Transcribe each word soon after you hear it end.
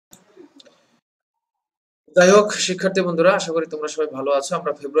যাই হোক শিক্ষার্থী বন্ধুরা, আশা করি তোমরা সবাই ভালো আছো।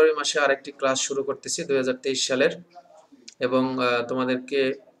 আমরা ফেব্রুয়ারি মাসে আরেকটি ক্লাস শুরু করতেছি 2023 সালের। এবং তোমাদেরকে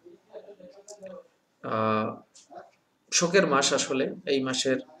আহ, শোকের মাস আসলে এই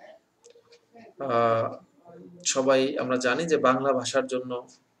মাসের। আহ, সবাই আমরা জানি যে বাংলা ভাষার জন্য,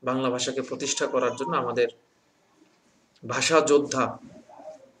 বাংলা ভাষাকে প্রতিষ্ঠা করার জন্য আমাদের ভাষা যোদ্ধা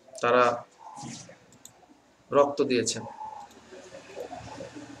তারা রক্ত দিয়েছেন।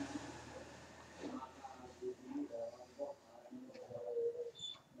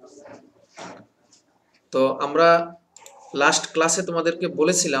 তো আমরা লাস্ট ক্লাসে তোমাদেরকে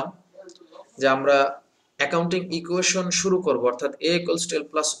বলেছিলাম যে আমরা অ্যাকাউন্টিং ইকুয়েশন শুরু করব, অর্থাৎ a equals to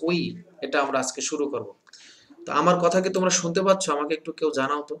L+Oe, এটা আমরা আজকে শুরু করব। তো আমার কথা কি তোমরা শুনতে পাচ্ছ? আমাকে একটু কেউ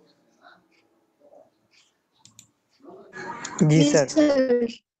জানাও তো। জি জি sir. Sir.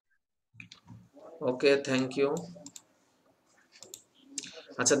 Okay, thank you.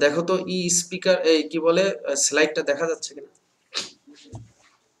 আচ্ছা দেখো তো ই স্পিকার, এই কি বলে, স্লাইডটা দেখা যাচ্ছে কিনা?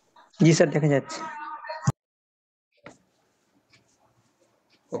 জি স্যার, দেখা যাচ্ছে।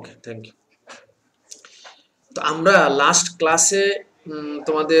 ওকে, থ্যাংক ইউ। তো আমরা লাস্ট ক্লাসে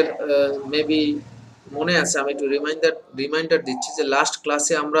তোমাদের মেবি মনে আছে, আমি একটু রিমাইন্ডার দিচ্ছি যে লাস্ট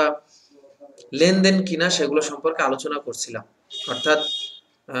ক্লাসে আমরা লেনদেন কিনা সেগুলো সম্পর্কে আলোচনা করছিলাম। অর্থাৎ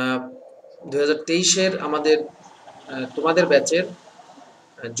 2023-এর আমাদের তোমাদের ব্যাচের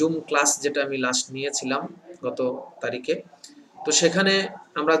জুম ক্লাস যেটা আমি লাস্ট নিয়েছিলাম গত তারিখে। তো সেখানে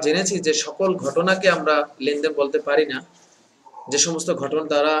আমরা জেনেছি যে সকল ঘটনাকে আমরা লেনদেন বলতে পারি না। যে সমস্ত ঘটনা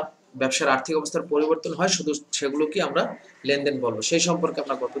দ্বারা ব্যবসার আর্থিক অবস্থার পরিবর্তন হয় শুধু সেগুলোকে আমরা লেনদেন বলবো, সেই সম্পর্কে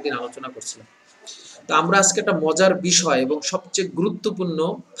আমরা গতদিন আলোচনা করছিলাম। তো আমরা আজকে একটা মজার বিষয় এবং সবচেয়ে গুরুত্বপূর্ণ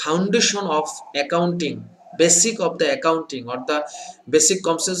foundation of accounting, basic of the accounting or the basic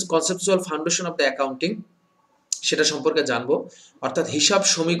conceptual foundation of the accounting, সেটা সম্পর্কে জানবো, অর্থাৎ হিসাব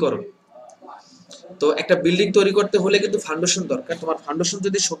সমীকরণ। তো একটা বিল্ডিং তৈরি করতে হলে কিন্তু ফাউন্ডেশন দরকার। তোমার ফাউন্ডেশন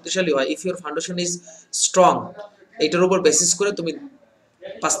যদি শক্তিশালী হয়, if your foundation is strong, এইটার উপর বেসিস করে তুমি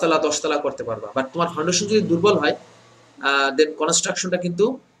 5 তলা 10 তলা করতে পারবা। বাট তোমার ফাউন্ডেশন যদি দুর্বল হয়, দেন কনস্ট্রাকশনটা কিন্তু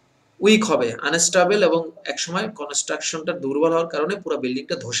উইক হবে, আনস্টেবল, এবং একসময় কনস্ট্রাকশনটা দুর্বল হওয়ার কারণে পুরো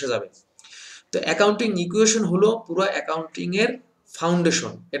বিল্ডিংটা ধসে যাবে। তো অ্যাকাউন্টিং ইকুয়েশন হলো পুরো অ্যাকাউন্টিং এর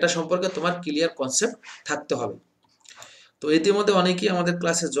ফাউন্ডেশন। এটা সম্পর্কে তোমার ক্লিয়ার কনসেপ্ট থাকতে হবে। তো ইতিমধ্যে অনেকেই আমাদের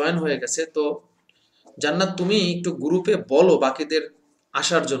ক্লাসে জয়েন হয়ে গেছে। তো জান্নাত, তুমি একটু গ্রুপে বলো বাকিদের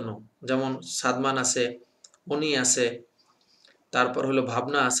আসার জন্য। যেমন সাদমান আছে, অনি আছে, তারপর হলো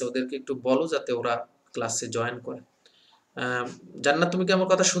ভাবনা আছে, ওদেরকে একটু বলো যাতে ওরা ক্লাসে জয়েন করে। আহ, জান্নাত, তুমি কি আমার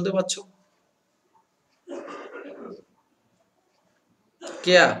কথা শুনতে পাচ্ছ?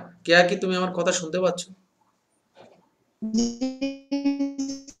 কেয়া, কেয়া কি তুমি আমার কথা শুনতে পাচ্ছ? জি স্যার।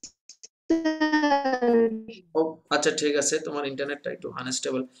 ও আচ্ছা, ঠিক আছে, তোমার ইন্টারনেটটা একটু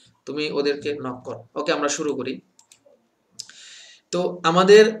আনস্টেবল। তুমি ওদেরকে নক করো। ওকে, আমরা শুরু করি। তো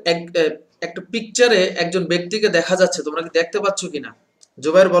আমাদের একটা পিকচারে একজন ব্যক্তিকে দেখা যাচ্ছে, তোমরা কি দেখতে পাচ্ছ কিনা?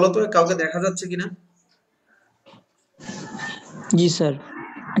 জুবাইর বলো তো, কাউকে দেখা যাচ্ছে কিনা? জি স্যার,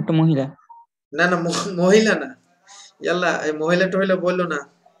 একটা মহিলা। না না, মহিলা না। ইয়াল্লা, এই মহিলা টহিলা বললো না,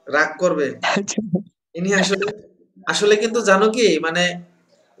 রাগ করবে। ইনি আসলে, আসলে কিন্তু জানো কি, মানে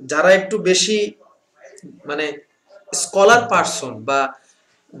যারা একটু বেশি, মানে স্কলার পার্সন, বা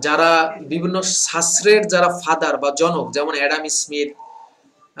যারা বিভিন্ন শাস্ত্রের যারা ফাদার বা জনক, যেমন অ্যাডাম স্মিথ,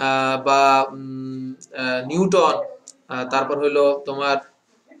 বা নিউটন, তারপর হইলো তোমার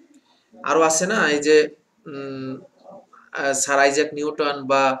আরো আছে না, এই যে উম, স্যার আইজাক নিউটন,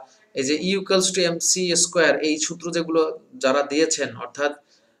 বা এই যে ইউকালস টু এম সি স্কোয়ার, এই সূত্র যেগুলো যারা দিয়েছেন, অর্থাৎ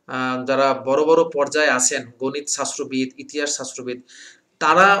যারা বড় বড় পর্যায়ে আছেন, গণিত শাস্ত্রবিদ, ইতিহাস শাস্ত্রবিদ,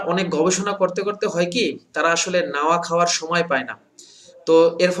 তারা অনেক গবেষণা করতে করতে হয় কি, তারা আসলে নাওয়া খাওয়ার সময় পায় না। তো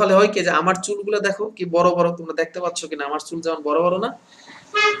এর ফলে হয় কি, যে আমার চুলগুলো দেখো কি বড় বড়, তোমরা দেখতে পাচ্ছ কিনা, আমার চুল যেমন বড় বড় না,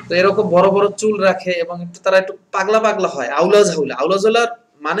 তো এরকম বড় বড় চুল রাখে, এবং একটু তারা একটু পাগলা পাগলা হয়, আউলা ঝাউলা। আউলা ঝাউলার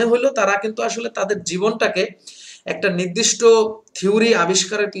মানে হলো তারা কিন্তু আসলে তাদের জীবনটাকে একটা নির্দিষ্ট থিওরি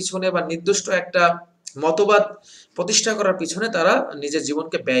আবিষ্কারের পিছনে বা নির্দিষ্ট একটা মতবাদ প্রতিষ্ঠা করার পিছনে তারা নিজের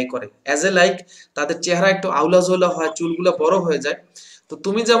জীবনকে ব্যয় করে। অ্যাজ এ লাইক, তাদের চেহারা একটু আউলা ঝোলা হয়, চুলগুলো বড় হয়ে যায়। তো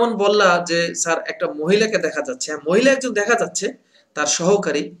তুমি যেমন বললা যে স্যার একটা মহিলাকে দেখা যাচ্ছে, হ্যাঁ মহিলা একজন দেখা যাচ্ছে, তার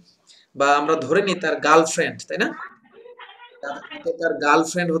সহকারী, বা আমরা ধরে নিই তার গার্লফ্রেন্ড, তাই না? তার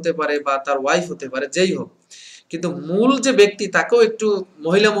গার্লফ্রেন্ড হতে পারে বা তার ওয়াইফ হতে পারে, যেই হোক, কিন্তু মূল যে ব্যক্তি তাকেও একটু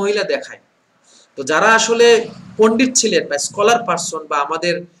মহিলা মহিলা দেখায়। তো যারা আসলে পণ্ডিত ছিলেন বা স্কলার পার্সন, বা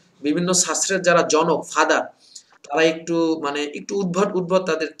আমাদের বিভিন্ন শাস্ত্রের যারা জনক ফাদার, তারা একটু, মানে একটু উদ্ভট উদ্ভট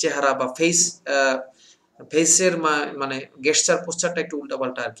তাদের চেহারা বা ফেসের মানে গেস্টার পোস্টারটা একটু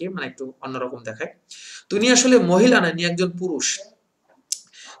উল্টাপাল্টা আর কি, মানে একটু অন্যরকম দেখায়। তো ইনি আসলে মহিলা না, ইনি একজন পুরুষ।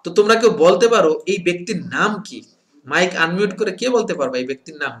 তো তোমরা কেউ বলতে পারো এই ব্যক্তির নাম কি? মাইক আনমিউট করে কে বলতে পারবে এই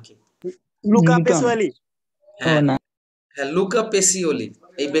ব্যক্তির নাম কি? Luka Newton. পেসোয়ালি। ও হ্যাঁ, না, হ্যাঁ, লুকা পেসিওলি।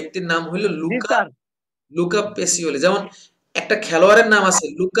 এই ব্যক্তির নাম হইল জি লুকা স্যার। Luka Pacioli. যেমন একটা খেলোয়াড়ের নাম আছে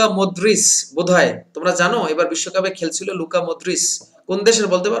লুকা মদ্রিস, বোধহয় তোমরা জানো এবার বিশ্বকাপে খেলছিল লুকা মদ্রিস, কোন দেশের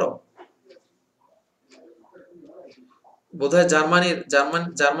বলতে পারো? বোধহয়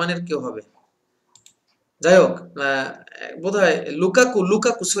জার্মানির কেউ হবে। যাই হোক, বোধহয়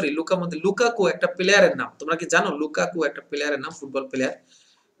লুকাকু একটা প্লেয়ারের নাম। তোমরা কি জানো লুকাকু একটা প্লেয়ারের নাম, ফুটবল প্লেয়ার?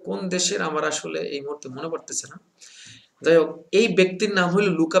 কোন দেশের আমার আসলে এই মুহূর্তে মনে পড়তেছে না। যাই হোক, এই ব্যক্তির নাম হলো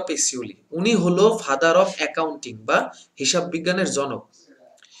লুকা পেসিওলি। উনি হলো ফাদার অফ অ্যাকাউন্টিং বা হিসাব বিজ্ঞানের জনক।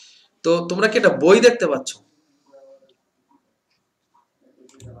 তো তোমরা কি একটা বই দেখতে পাচ্ছ?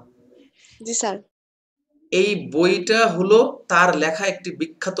 জি স্যার। এই বইটা হলো তার লেখা একটি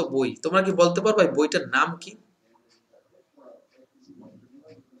বিখ্যাত বই। তোমরা কি বলতে পারবে এই বইটার নাম কি?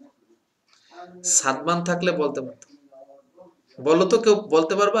 সাদমান থাকলে বলতে পারতো। বলো তো, কেউ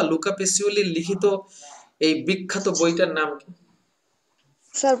বলতে পারবা লুকা পেসিওলির লিখিত এই বিখ্যাত বইটার নাম কি?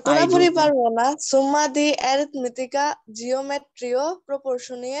 স্যার আই পুরাপুরি ডোন্ট নো। পারবো না। সুম্মা দি অ্যারিথমেটিকা জিওমেট্রিও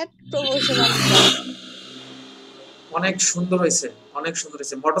প্রপোর্শনিয়েট প্রপোর্শনালিটা। অনেক সুন্দর হয়েছে, অনেক সুন্দর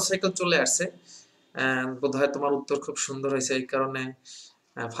হয়েছে। মোটরসাইকেল চলে আসছে। বোধহয় তোমার উত্তর খুব সুন্দর হয়েছে। এই কারণে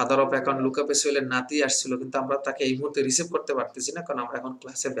ফাদার অফ অ্যাকাউন্ট লুকা পেসুয়েলের নাতি আসছিল, কিন্তু আমরা তাকে এই মুহূর্তে রিসিভ করতে পারতেছি না, কারণ আমরা এখন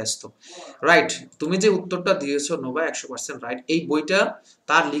ক্লাসে ব্যস্ত। রাইট, তুমি যে উত্তরটা দিয়েছো নোভা 100% রাইট। এই বইটা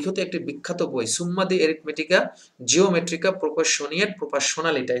তার লিখিত একটি বিখ্যাত বই, সুম্মা দি এরিথমেটিকা জিওমেট্রিকা প্রপোর্শনিয়েট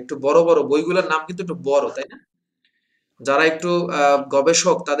প্রপোর্শনালিটা। একটু বড় বড় বইগুলোর নাম কিন্তু একটু বড়, তাই না? যারা একটু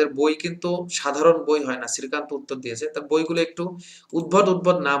গবেষক তাদের বই কিন্তু সাধারণ বই হয় না। শ্রীকান্ত উত্তর দিয়েছে, তার বইগুলো একটু উদ্ভট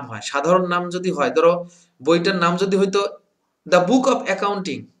উদ্ভট নাম হয়। সাধারণ নাম যদি হয়, ধরো বইটার নাম যদি হইতো দ্য বুক অফ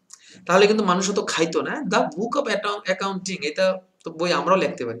অ্যাকাউন্টিং, তাহলে কিন্তু মানুষ তো খাইতো না। দ্য বুক অফ অ্যাকাউন্টিং, এটা তো বই আমরাও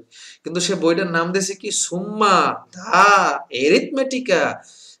লিখতে পারি, কিন্তু সে বইটার নাম দিয়েছে কি সুম্মা দা এরিথমেটিকা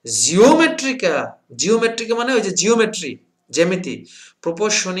জিওমেট্রিকা। জিওমেট্রিকা মানে ওই যে জিওমেট্রি, জ্যামিতি,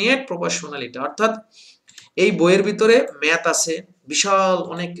 প্রপোর্শনিয়েট প্রপোর্শনালিটি, অর্থাৎ এই বইয়ের ভিতরে ম্যাথ আছে, বিশাল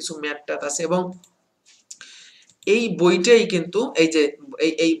অনেক কিছু ম্যাথ ট্যাথ আছে। এবং এই বইটাই কিন্তু এই যে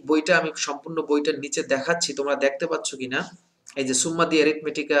এই বইটা আমি সম্পূর্ণ বইটার নিচে দেখাচ্ছি, তোমরা দেখতে পাচ্ছ কিনা? এই যে সুম্মা দি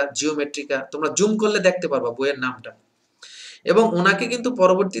অ্যারিথমেটিকা জিওমেট্রিকা, তোমরা জুম করলে দেখতে পারবা বইয়ের নামটা। এবং ওনাকে কিন্তু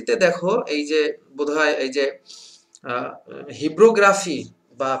পরবর্তীতে দেখো এই যে বোধহয় এই যে হিব্রোগ্রাফি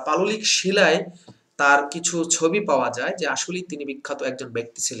বা পাললিক শিলায় তার কিছু ছবি পাওয়া যায়, যে আসলেই তিনি বিখ্যাত একজন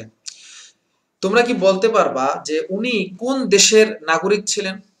ব্যক্তি ছিলেন। তোমরা কি বলতে পারবা যে উনি কোন দেশের নাগরিক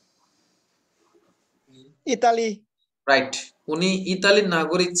ছিলেন? ইতালি। রাইট, উনি ইতালির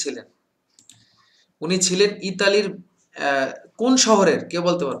নাগরিক ছিলেন। উনি ছিলেন ইতালির কোন শহরের, কে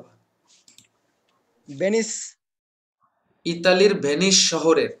বলতে পারবা? ভেনিস। ইতালির ভেনিস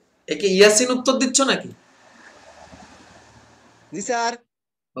শহরের। একে ইয়াসিন উত্তর দিচ্ছ নাকি? জি স্যার।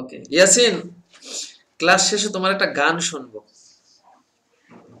 ওকে ইয়াসিন, ক্লাস শেষে তোমার একটা গান শুনবো।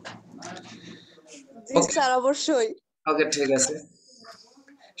 জি ওকে, স্যার অবশ্যই। ওকে ঠিক আছে।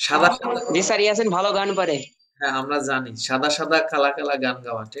 সাদা সাদা, জি স্যার, ইয়াসিন ভালো গান পারে। হ্যাঁ আমরা জানি, সাদা সাদা কালা কালা গান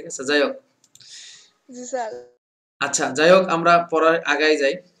গাওয়া, ঠিক আছে। যাই হোক, জি স্যার। আচ্ছা যাই হোক, আমরা পড়ার আগায়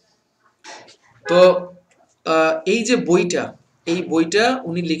যাই। তো এই যে বইটা, এই বইটা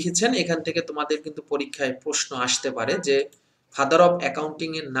উনি লিখেছেন। এখান থেকে তোমাদের কিন্তু পরীক্ষায় প্রশ্ন আসতে পারে যে ফাদার অফ অ্যাকাউন্টিং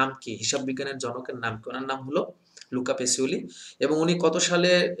এর নাম কি, হিসাব বিজ্ঞানের জনকের নাম কি? ওনার নাম হলো লুকা পেসিওলি। এবং উনি কত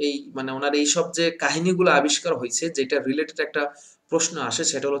সালে এই মানে ওনার এই সব যে কাহিনীগুলো আবিষ্কার হয়েছে, যেটা রিলেটেড একটা প্রশ্ন আসে,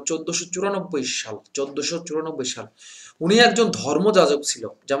 সেটা হলো 1494 সাল। 1494 সাল। উনি একজন ধর্মযাজক ছিল।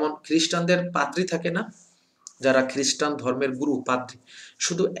 যেমন খ্রিস্টানদের পাদ্রী থাকে না, যারা খ্রিস্টান ধর্মের গুরু, পাদ্রী।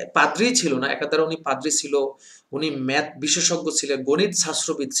 শুধু পাদ্রী ছিল না, একাধারে উনি পাদ্রী ছিল, উনি ম্যাথ বিশেষজ্ঞ ছিলেন, গণিত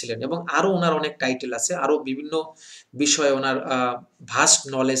শাস্ত্রবিদ ছিলেন, এবং আরো ওনার অনেক টাইটেল আছে, আরো বিভিন্ন বিষয়ে ওনার ভাস্ট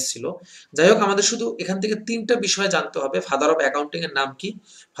নলেজ ছিল। যাই হোক, আমাদের শুধু এখান থেকে তিনটা বিষয় জানতে হবে: ফাদার অফ অ্যাকাউন্টিং এর নাম কি,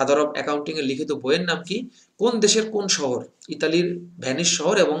 ফাদার অফ অ্যাকাউন্টিং এর লিখিত বইয়ের নাম কি, কোন দেশের কোন শহর, ইতালির ভ্যানিস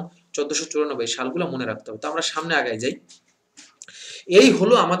শহর, এবং 1494 সালগুলো মনে রাখতে হবে। তো আমরা সামনে আগাই যাই। এই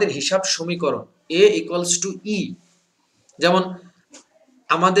হলো আমাদের হিসাব সমীকরণ, এ ইকুয়ালস টু ই। যেমন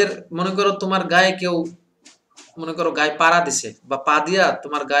আমাদের মনে করো তোমার গায়ে কেউ মনে করো গায়ে পাড়া দিছে, বা পা দিয়া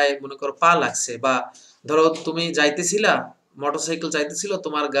তোমার গায়ে মনে করো পা লাগছে, বা ধরো তুমি যাইতেছিলা, মোটরসাইকেল যাইতেছিল,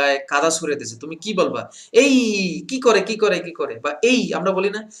 তোমার গায়ে কাদা ছুঁড়ে দিছে, তুমি কি বলবা? এই কি করে কি করে কি করে, বা এই আমরা বলি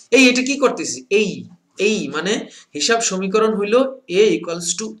না, এই এটা কি করতেছি, এই এই মানে হিসাব সমীকরণ হইল এ ইকুয়ালস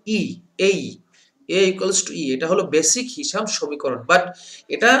টু ই। এই এ ইকুয়ালস টু ই, এটা হলো বেসিক হিসাব সমীকরণ। বাট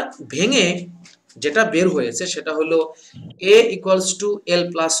এটা ভেঙে যেটা বের হয়েছে সেটা হলো এ ইকুয়ালস টু এল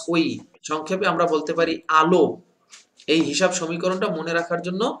প্লাস ওই, সংক্ষেপে আমরা বলতে পারি আলো। এই হিসাব সমীকরণটা মনে রাখার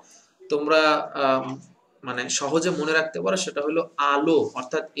জন্য তোমরা মানে সহজে মনে রাখতে পারো, সেটা হলো আলো,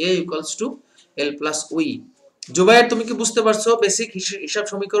 অর্থাৎ A equals to L+OE। Zubair, তুমি কি বুঝতে পারছো বেসিক হিসাব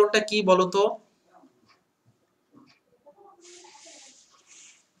সমীকরণটা কি বলো তো?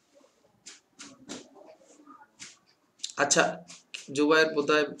 আচ্ছা, জুবায়ের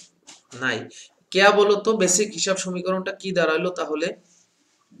বোধহয় নাই। কেয়া বলো তো বেসিক হিসাব সমীকরণটা কি দাঁড়াইলো তাহলে?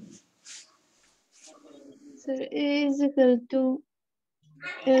 Sir, A is equal to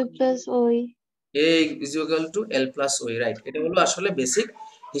L+OE. A is equal to L+OE, right. এটা হলো আসলে বেসিক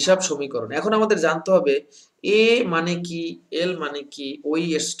হিসাব সমীকরণ। এখন আমাদের জানতে হবে A মানে কি, L মানে কি, OE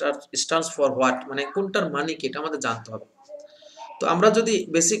স্ট্যান্ডস ফর হোয়াট, মানে কোনটার মানে কি, এটা আমাদের জানতে হবে। তো আমরা যদি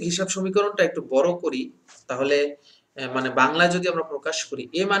বেসিক হিসাব সমীকরণটা একটু বড় করি, তাহলে মানে বাংলায় যদি আমরা প্রকাশ করি,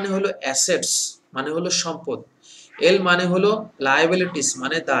 এ মানে হলো অ্যাসেটস, মানে হলো সম্পদ, এল মানে হলো লায়াবিলিটিস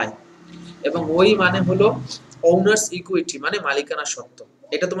মানে দায়, এবং ওই মানে হলো ওনার্স ইকুইটি মানে মালিকানা সত্ত্ব।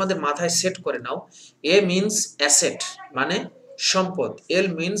 এটা তোমাদের মাথায় সেট করে নাও। এ মিন্স অ্যাসেট মানে সম্পদ, এল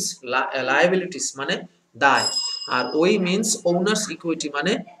মিন্স লায়াবিলিটিস মানে দায়, আর ওই মিন্স ওনার্স ইকুইটি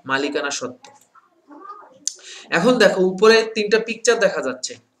মানে মালিকানা সত্ত্ব। এখন দেখো উপরে তিনটা পিকচার দেখা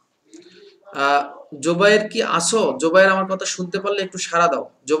যাচ্ছে। জোবায়ের কি আসো? জোবায়ের আমার কথা শুনতে পারলে একটু সাড়া দাও।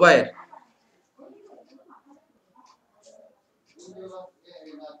 জোবায়ের,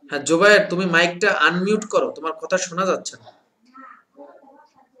 হ্যাঁ জোবায়ের, তুমি মাইকটা আনমিউট করো, তোমার কথা শোনা যাচ্ছে না।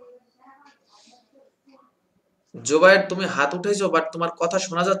 জোবায়ের, তুমি হাত উঠাইছো বাট তোমার কথা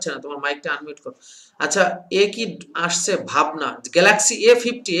শোনা যাচ্ছে না, তোমার মাইকটা আনমিউট করো। আচ্ছা, এ কি আসছে? ভাবনা। গ্যালাক্সি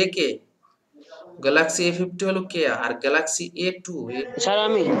A50 এ কে? গ্যালাক্সি A50 হলো কে? আর গ্যালাক্সি A2 স্যার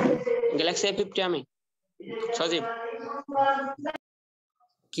আমি গ্যালাক্সি A50 আমি সজীব।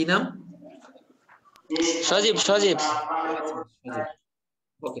 কি নাম? সজীব সজীব। আচ্ছা, সজীব।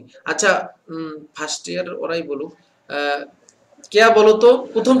 ওকে, আচ্ছা, ফার্স্ট ইয়ার ওরাই বলুক। কেয়া বলো তো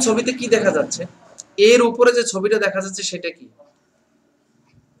প্রথম ছবিতে কি দেখা যাচ্ছে? এর উপরে যে ছবিটা দেখা যাচ্ছে সেটা কি?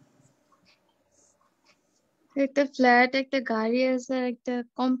 একটা ফ্ল্যাট, একটা গাড়ি আছে, আর একটা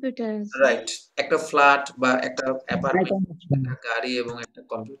কম্পিউটার আছে। রাইট, একটা ফ্ল্যাট বা একটা অ্যাপার্টমেন্ট, একটা গাড়ি এবং একটা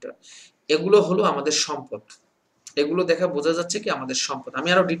কম্পিউটার, এগুলো হলো আমাদের সম্পদ। এগুলো দেখা বোঝা যাচ্ছে কি আমাদের সম্পদ। আমি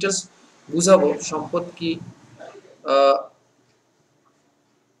আরো ডিটেলস বুঝাবো সম্পদ কি,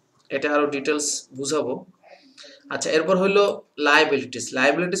 এটা আরো ডিটেলস বুঝাবো। আচ্ছা, এরপর হলো লায়াবিলিটিস।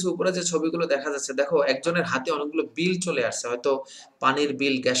 লায়াবিলিটিস উপরে যে ছবিগুলো দেখা যাচ্ছে, দেখো একজনের হাতে অনেকগুলো বিল চলে আসছে, হয়তো পানির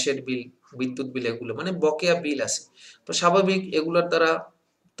বিল, গ্যাসের বিল, বিদ্যুৎ বিল, এগুলো মানে বকেয়া বিল আছে। তো স্বাভাবিক এগুলোর দ্বারা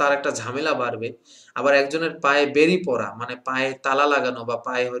তার একটা ঝামেলা বাড়বে। আবার একজনের পায়ে বেরি পড়া, মানে পায়ে তালা লাগানো, বা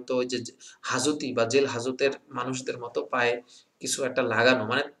পায়ে হয়তো ওই যে হাজতি বা জেল হাজতের মানুষদের মতো পায়ে কিছু একটা লাগানো,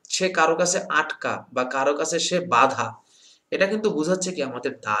 মানে সে কারো কাছে আটকা বা কারো কাছে সে বাধা। এটা কিন্তু বোঝাচ্ছে কি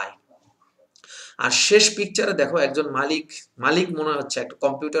আমাদের দায়। আর শেষ পিকচারে দেখো একজন মালিক, মালিক মনে হচ্ছে একটা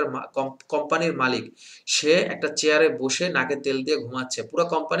কম্পিউটার কোম্পানির মালিক, সে একটা চেয়ারে বসে নাকে তেল দিয়ে ঘুমাচ্ছে, পুরো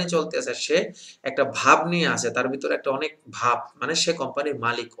কোম্পানি চলতে আছে, সে একটা ভাব নিয়ে আছে, তার ভিতরে একটা অনেক ভাব, মানে সে কোম্পানির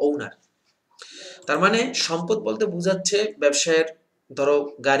মালিক, ওনার। তার মানে সম্পদ বলতে বোঝাচ্ছে ব্যবসায়ের, ধরো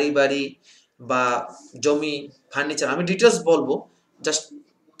গাড়ি বাড়ি বা জমি, ফার্নিচার, আমি ডিটেলস বলবো, জাস্ট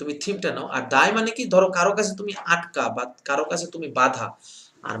তুমি থিমটা নাও। আর দায় মানে কি, ধরো কারো কাছে তুমি আটকা বা কারো কাছে তুমি বাধা।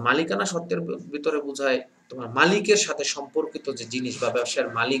 আর মালিকানা সত্ত্বের ভিতরে বোঝায় তোমার মালিকের সাথে সম্পর্কিত যে জিনিস বা ব্যবসার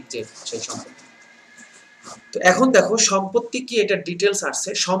মালিক যে, সেই সম্পত্তি। তো এখন দেখো সম্পত্তি কি, এটা ডিটেলস আসছে।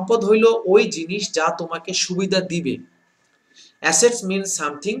 সম্পদ হইলো ওই জিনিস যা তোমাকে সুবিধা দিবে। Assets means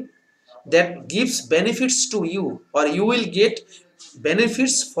something that gives benefits to you, or you will get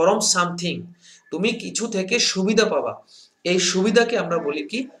benefits from something. তুমি কিছু থেকে সুবিধা পাবা, এই সুবিধাকে আমরা বলি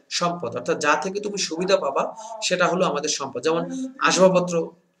কি সম্পদ, অর্থাৎ যা থেকে তুমি সুবিধা পাবা সেটা হলো আমাদের সম্পদ। যেমন আসবাবপত্র,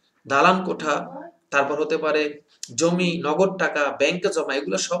 দালান কোঠা, তারপর হতে পারে জমি, নগদ টাকা, ব্যাংকে জমা,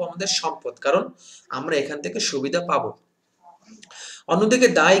 এগুলো সব আমাদের সম্পদ, কারণ আমরা এখান থেকে সুবিধা পাবো। অন্যদিকে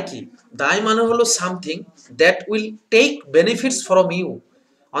দায় কি? দায় মানে হলো something that will take benefits from you.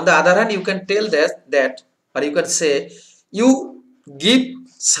 On the other hand you can tell that or you can say you give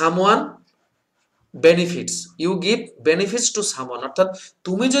someone benefits, you give benefits to someone, অর্থাৎ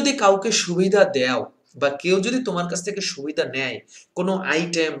তুমি যদি কাউকে সুবিধা দাও বা কেউ যদি তোমার কাছ থেকে সুবিধা নেয়, কোনো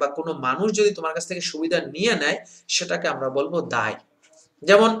আইটেম বা কোনো মানুষ যদি তোমার কাছ থেকে সুবিধা নিয়ে নেয়, সেটাকে আমরা বলবো দায়।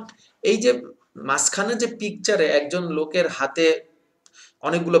 যেমন এই যে মাঝখানে যে পিকচারে একজন লোকের হাতে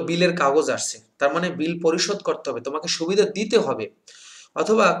অনেকগুলো বিলের কাগজ আসছে, তার মানে বিল পরিশোধ করতে হবে, তোমাকে সুবিধা দিতে হবে।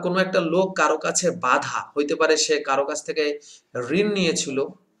 অথবা কোনো একটা লোক কারো কাছে বাধা হইতে পারে, সে কারো কাছ থেকে ঋণ নিয়েছিল,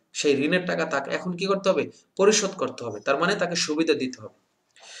 সেই ঋণের টাকা তাকে এখন কি করতে হবে? পরিশোধ করতে হবে, তার মানে তাকে সুবিধা দিতে হবে।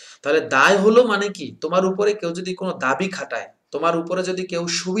 তাহলে দায় হলো মানে কি, তোমার উপরে কেউ যদি কোনো দাবি খাটায়, তোমার উপরে যদি কেউ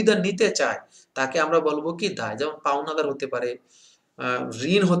সুবিধা নিতে চায়, তাকে আমরা বলবো কি দায়, যেমন পাওনাদার হতে পারে,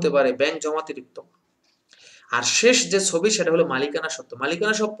 ঋণ হতে পারে, ব্যাংক জমাতিরিক্ত। আর শেষ যে ছবি সেটা হলো মালিকানা সত্ত্ব।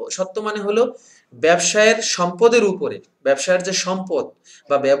 মালিকানা সত্ত্ব মানে হলো ব্যবসায়ের সম্পদের উপরে, ব্যবসায়ের যে সম্পদ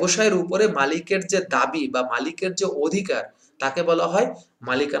বা ব্যবসায়ের উপরে মালিকের যে দাবি বা মালিকের যে অধিকার, তাকে বলা হয়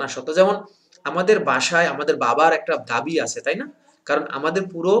মালিকানা সত্ত্ব। যেমন আমাদের বাসায় আমাদের বাবার একটা দাবি আছে, তাই না? কারণ আমাদের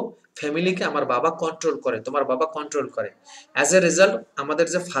পুরো ফ্যামিলিকে আমার বাবা কন্ট্রোল করে, তোমার বাবা কন্ট্রোল করে। অ্যাজ এ রেজাল্ট আমাদের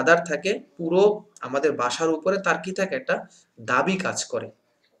যে ফাদার থাকে, পুরো আমাদের বাসার উপরে তার কি থাকে, একটা দাবি কাজ করে।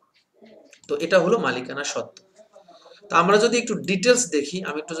 তো এটা হলো মালিকানা সত্ত্ব। তো আমরা যদি একটু ডিটেলস দেখি,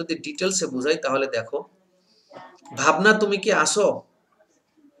 আমি একটু যদি ডিটেলসে বুঝাই, তাহলে দেখো, ভাবনা তুমি কি আসো?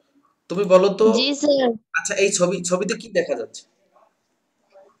 তুমি বলো তো। জি স্যার। আচ্ছা, এই ছবিতে কি দেখা যাচ্ছে?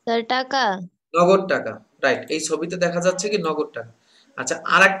 স্যার টাকা। নগদ টাকা। রাইট, এই ছবিতে দেখা যাচ্ছে কি নগদ টাকা। আচ্ছা,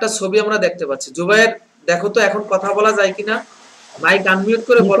 আর একটা ছবি আমরা দেখতে পাচ্ছি। জুবায়ের, দেখো তো এখন কথা বলা যায় কিনা, মাইক আনমিউট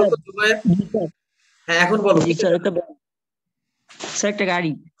করে জি বলো স্যার। তো জুবায়ের। জি স্যার। হ্যাঁ, এখন বলো জি কি স্যার, দেখা একটা যাচ্ছে? স্যার একটা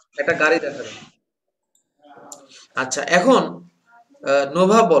গাড়ি। একটা গাড়ি দেখা যাচ্ছে। আচ্ছা, এখন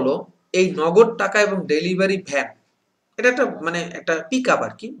নোভা বলো, এই নগদ টাকা এবং ডেলিভারি ভ্যান, এটা একটা মানে একটা পিক আপ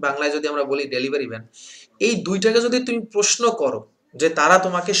আর কি, বাংলায় যদি আমরা বলি ডেলিভারি ভ্যান, এই দুইটাকে যদি তুমি প্রশ্ন করো যে তারা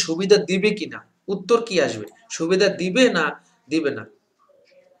তোমাকে সুবিধা দিবে কিনা, উত্তর কি আসবে? সুবিধা দিবে না দিবে না?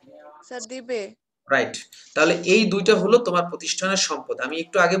 স্যার দিবে। রাইট। তাহলে এই দুইটা হলো তোমার প্রতিষ্ঠানের সম্পদ। আমি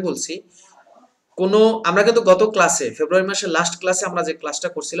একটু আগে বলছি, কোনো, আমরা কিন্তু গত ক্লাসে ফেব্রুয়ারি মাসের লাস্ট ক্লাসে আমরা যে ক্লাসটা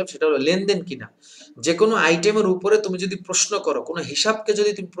করছিলাম সেটা হলো লেনদেন কিনা। যে কোনো আইটেমের উপরে তুমি যদি প্রশ্ন করো, কোনো হিসাবকে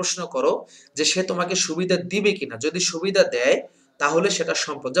যদি তুমি প্রশ্ন করো যে সে তোমাকে সুবিধা দিবে কিনা, যদি সুবিধা দেয় তাহলে সেটা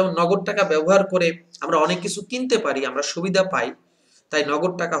সম্পদ। যেমন নগদ টাকা ব্যবহার করে আমরা অনেক কিছু কিনতে পারি, আমরা সুবিধা পাই, তাই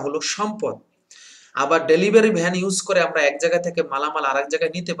নগদ টাকা হলো সম্পদ। আবার ডেলিভারি ভ্যান ইউজ করে আমরা এক জায়গা থেকে মালামাল আরেক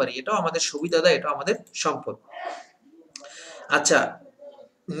জায়গায় নিতে পারি, এটাও আমাদের সুবিধা দেয়, এটাও আমাদের সম্পদ। আচ্ছা,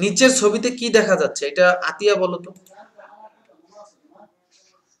 নিচের ছবিতে কি দেখা যাচ্ছে, এটা আতিয়া বলো তো।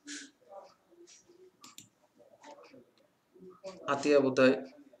 আতিয়া বোধহয়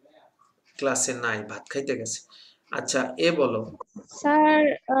ক্লাসে নাই, ভাত খাইতে গেছে। আচ্ছা, এ বলো। স্যার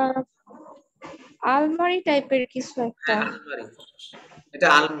আলমারি টাইপের কিছু একটা। হ্যাঁ, আলমারি। এটা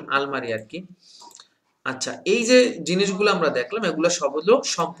আলমারি আর কি। আচ্ছা, এই যে জিনিসগুলো আমরা দেখলাম, এগুলো সব হলো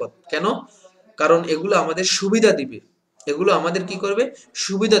সম্পদ। কেন? কারণ এগুলো আমাদের সুবিধা দিবে, এগুলো আমাদের কি করবে,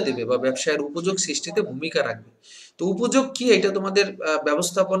 সুবিধা দিবে বা ব্যবসায়ের উপযোগ সৃষ্টিতে ভূমিকা রাখবে। তো উপযোগ কি, এটা তোমাদের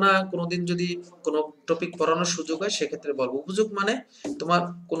ব্যবস্থাপনা কোনোদিন যদি কোনো টপিক পড়ানোর সুযোগ হয় সেক্ষেত্রে বলবো। উপযোগ মানে তোমার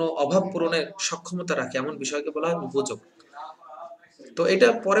কোনো অভাব পূরণের সক্ষমতা রাখে এমন বিষয়কে বলা হয় উপযোগ। তো এটা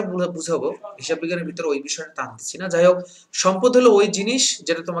পরে বুঝাবো, হিসাব বিজ্ঞানের ভিতরে ওই বিষয়টা টানতেছি না। যাই হোক, সম্পদ হলো ওই জিনিস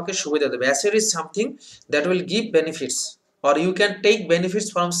যেটা তোমাকে সুবিধা দেবে। Asset is something that will give benefits, or you can take benefits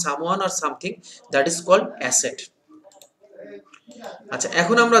from someone or something, that is called asset. আচ্ছা,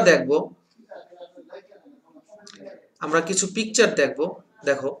 এখন আমরা দেখব, আমরা কিছু পিকচার দেখব।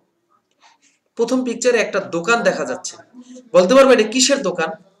 দেখো, প্রথম পিকচারে একটা দোকান দেখা যাচ্ছে। বলতে পারবে এটা কিসের দোকান?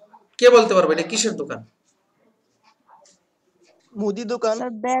 কে বলতে পারবে এটা কিসের দোকান? মুদি দোকান।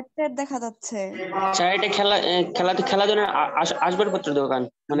 স্যার ব্যাট ট্যাট দেখা যাচ্ছে। স্যার এটা খেলাধুলার আসবাবপত্রের দোকান,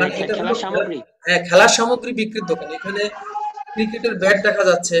 মানে মানে এটা হলো খেলার সামগ্রী। হ্যাঁ, খেলার সামগ্রী বিক্রির দোকান। এখানে ক্রিকেটের ব্যাট দেখা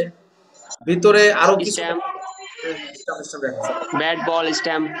যাচ্ছে, ভিতরে আরো কিছু স্ট্যাম্প, স্টাম্প দেখা যাচ্ছে। ব্যাট, বল,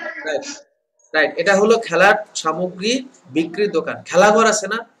 স্ট্যাম্প। রাইট, রাইট, এটা হলো খেলার সামগ্রী বিক্রির দোকান। খেলাঘর আছে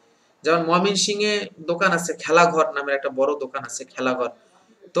না, যেমন ময়মনসিংহে দোকান আছে, খেলাঘর নামের একটা বড় দোকান আছে, খেলাঘর।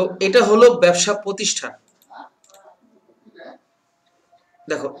 তো এটা হলো ব্যবসা প্রতিষ্ঠান।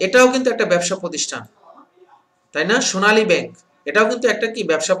 দেখো, এটাও কিন্তু একটা ব্যবসা প্রতিষ্ঠান, তাই না? সোনালী ব্যাংক, এটাও কিন্তু একটা কি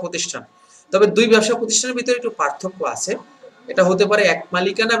ব্যবসা প্রতিষ্ঠান। তবে দুই ব্যবসা প্রতিষ্ঠানের ভিতরে একটু পার্থক্য আছে। এটা হতে পারে এক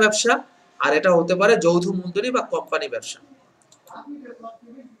মালিকানা ব্যবসা, আর এটা হতে পারে যৌথ মূলধনী বা কোম্পানি ব্যবসা।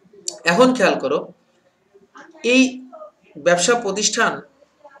 এখন খেয়াল করো, এই ব্যবসা প্রতিষ্ঠান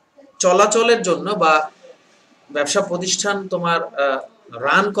চলাচলের জন্য বা ব্যবসা প্রতিষ্ঠান তোমার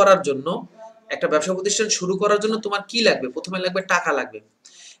রান করার জন্য, একটা ব্যবসা প্রতিষ্ঠান শুরু করার জন্য তোমার কি লাগবে? প্রথমে লাগবে টাকা লাগবে।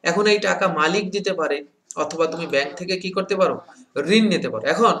 এখন এই টাকা মালিক দিতে পারে, অথবা তুমি ব্যাংক থেকে কি করতে পারো, ঋণ নিতে পারো।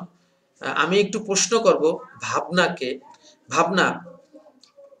 এখন আমি একটু প্রশ্ন করব ভাবনাকে। ভাবনা,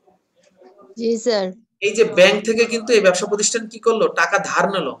 জি স্যার। এই যে ব্যাংক থেকে কিন্তু এই ব্যবসা প্রতিষ্ঠান কি করলো, টাকা ধার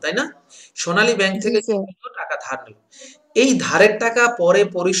নিলো, তাই না? সোনালী ব্যাংক জি থেকে কি স্যার। করলো, টাকা ধার নিল। এই ধারের টাকা পরে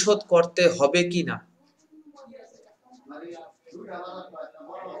পরিশোধ করতে হবে কি না?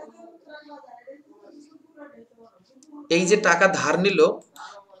 এই যে টাকা ধার নিল,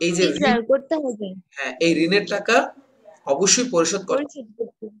 এই যে জি ঋণ, স্যার করতে হবে। হ্যাঁ, এই ঋণের টাকা অবশ্যই পরিশোধ করতে হবে। পরিশোধ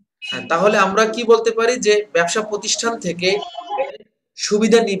করতে হবে। হ্যাঁ, তাহলে আমরা কি বলতে পারি যে ব্যবসা প্রতিষ্ঠান থেকে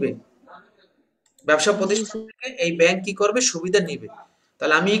সুবিধা নিবে, ব্যবসা জি প্রতিষ্ঠান স্যার। থেকে এই ব্যাংক কি করবে, সুবিধা নিবে।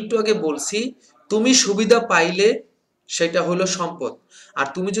 তাহলে আমি একটু আগে বলছি তুমি সুবিধা পাইলে সেটা হলো সম্পদ, আর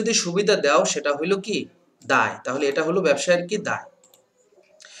তুমি যদি সুবিধা দাও সেটা হলো কি দায়। তাহলে এটা হলো ব্যবসায়ের কি দায়।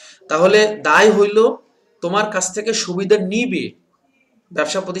 তাহলে দায় হইল তোমার কাছ থেকে সুবিধা নিবে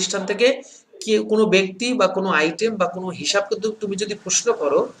ব্যবসা প্রতিষ্ঠান থেকে কি কোনো ব্যক্তি বা কোনো আইটেম বা কোনো হিসাব, কিন্তু তুমি যদি প্রশ্ন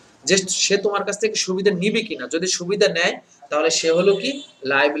করো যে সে তোমার কাছ থেকে সুবিধা নিবে কিনা, যদি সুবিধা নেয় তাহলে সে হলো কি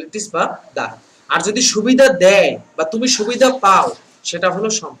লায়াবিলিটিস বা দায়। আর যদি সুবিধা দেয় বা তুমি সুবিধা পাও সেটা হলো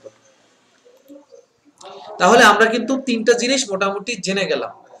সম্পদ। তাহলে আমরা কিন্তু তিনটা জিনিস মোটামুটি জেনে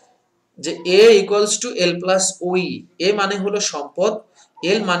গেলাম যে এ ইকুয়ালস টু এল প্লাস ওই। এ মানে হলো সম্পদ,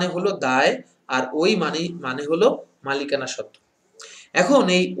 এল মানে হলো দায়, আর ওই মানে হলো মালিকানা সত্ত্ব। এখন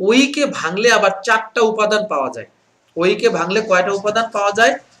এই ওই কে ভাঙলে আবার চারটা উপাদান পাওয়া যায়। ওই কে ভাঙলে কয়টা উপাদান পাওয়া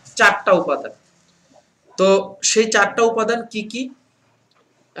যায়? চারটা উপাদান। তো সেই চারটা উপাদান কি কি?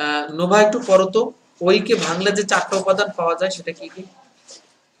 নোভা একটু পড়ো তো, ওই কে ভাঙলে যে চারটা উপাদান পাওয়া যায় সেটা কি কি?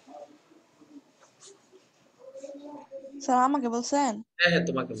 স্যার আমাকে বলছেন হ্যাঁ হ্যাঁ,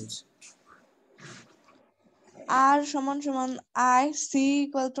 তোমাকে বলছি। আর সমান সমান আই, সি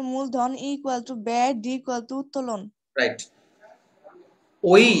ইকুয়াল টু মূলধন, ই ইকুয়াল টু ব্যয়, ডি ইকুয়াল টু উত্তোলন। রাইট।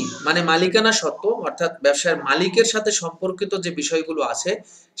 ওই মানে মালিকানা সত্ত্ব, অর্থাৎ ব্যবসায়ের মালিকের সাথে সম্পর্কিত যে বিষয়গুলো আছে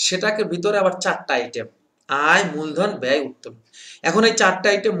সেটাকে ভিতরে আবার চারটা আইটেম: আয়, মূলধন, ব্যয়, উত্তোলন। এখন এই চারটা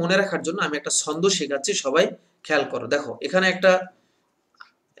আইটেম মনে রাখার জন্য আমি একটা ছন্দ শেখাচ্ছি, সবাই খেয়াল করো। দেখো এখানে একটা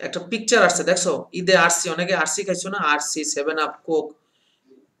একটা পিকচার আসছে, দেখছো? ঈদে আরসি, অনেকে আরসি খাইছো না? RC, 7 up, Coke.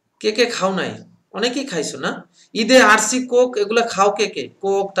 কে কে খাও নাই? অনেকেই খাইছো না? ঈদে আরসি, কোক এগুলা খাও কে কে?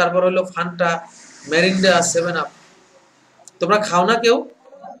 কোক, তারপর হলো ফান্টা, মেরিন্ডা, 7 আপ। তোমরা খাও না কেউ?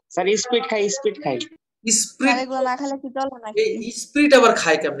 স্যার স্পিড খাই। Sir spirit. এগুলো না খেলে কি চলে নাকি? এই স্প্রিট আবার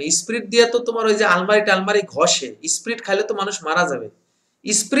খায় কেমনে? স্প্রিট দিয়ে তো তোমার ওই যে আলমারি টালমারি ঘষে। স্প্রিট খাইলে তো মানুষ মারা যাবে।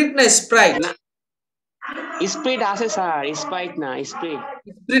 স্প্রিট না স্প্রাইট? না, স্পিড আছে স্যার, স্পাইট না স্পিড।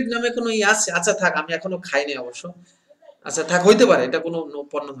 স্প্রিট নামে কোনো ই আছে? আচ্ছা থাক, আমি এখনো খাইনি অবশ্য। আচ্ছা থাক, হইতে পারে এটা কোনো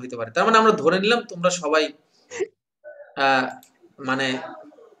পণ্য হইতে পারে। তার মানে আমরা ধরে নিলাম তোমরা সবাই আহ, মানে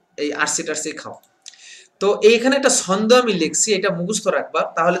এই আরসি টারসি খাও। তো এইখানে একটা ছন্দ আমি লিখছি, এটা মুখস্থ রাখবা,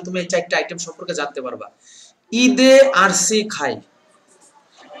 তাহলে তুমি এই চারটা আইটেম সম্পর্কে জানতে পারবা। ঈদে আরসি খাই,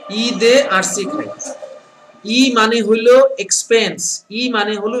 ঈদে আরসি খাই। ই মানে হলো এক্সপেন্স, ই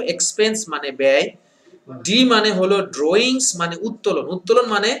মানে হলো এক্সপেন্স মানে ব্যয়। ডি মানে হলো ড্রয়িংস মানে উত্তোলন, উত্তোলন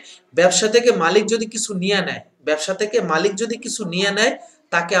মানে ব্যবসা থেকে মালিক যদি কিছু নিয়ে নেয়, ব্যবসা থেকে মালিক যদি কিছু নিয়ে নেয়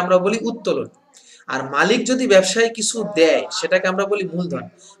তাকে আমরা বলি উত্তোলন। আর মালিক যদি ব্যবসায় কিছু দেয় সেটাকে আমরা বলি মূলধন।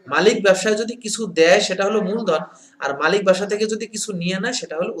 মালিক ব্যবসায় যদি কিছু দেয় সেটা হলো মূলধন, আর মালিক ব্যবসা থেকে যদি কিছু নিয়ে নেয়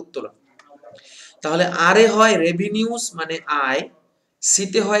সেটা হলো উত্তোলন। তাহলে আর এ হয় রেভিনিউস মানে আয়,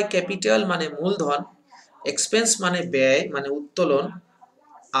 সিতে হয় ক্যাপিটাল মানে মূলধন, এক্সপেন্স মানে ব্যয় মানে উত্তোলন,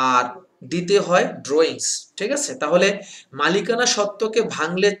 আর দিতে হয় ড্রয়িংস। ঠিক আছে? তাহলে মালিকানা সত্ত্বকে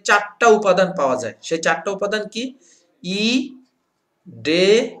ভাঙলে চারটা উপাদান পাওয়া যায়। সেই চারটা উপাদান কি? ই ডে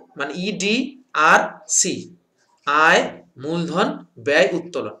মানে ইডি আর সি, আয়, মূলধন, ব্যয়,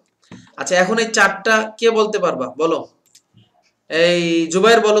 উত্তোলন। আচ্ছা এখন এই চারটা কে বলতে পারবা? বলো। এই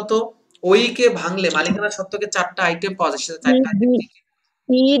জুবাইর বলো তো, ওই কে ভাঙলে মালিকানা সত্ত্বকে চারটা আইটেম পাওয়া যায়, সেটা চারটা আইটেম কি কি?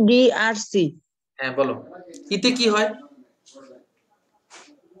 ই ডি আর সি। হ্যাঁ বলো। ইতে কি হয়?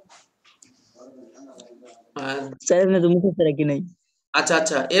 আহ, স্যার না তুমি মুখস্থ রাখি নাই। আচ্ছা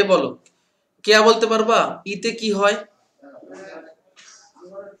আচ্ছা, এ বলো, কে বলতে পারবা ইতে কি হয়?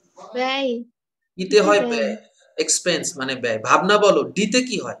 ব্যয়। ইতে ইতি হয় ব্যয়। ব্যয়, এক্সপেন্স মানে ব্যয়। ভাবনা বলো, ডিতে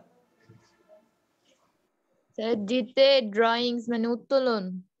কি হয়? স্যার ডিতে ড্রয়িংস মানে উত্তোলন।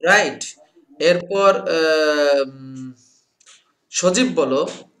 রাইট। এরপর সজীব বলো,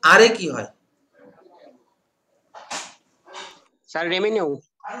 আরে কি হয়? Sir revenue.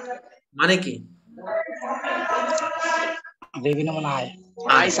 মানে কি? রেভিনিউ মানে আয়।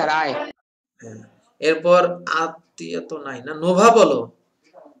 আয়। আয় স্যার আয়। হ্যাঁ। এরপর আত্মীয় তো নাই না, নোভা বলো,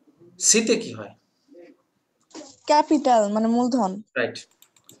 সিতে কি হয়? ক্যাপিটাল মানে মূলধন। রাইট।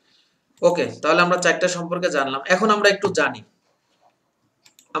 ওকে, তাহলে আমরা চারটা সম্পর্কে জানলাম। এখন আমরা একটু জানি,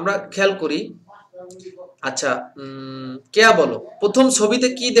 আমরা খেয়াল করি। আচ্ছা কেয়া বলো, প্রথম ছবিতে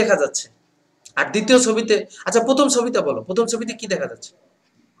কি দেখা যাচ্ছে আর দ্বিতীয় ছবিতে, আচ্ছা প্রথম ছবিতে বলো, প্রথম ছবিতে কি দেখা যাচ্ছে?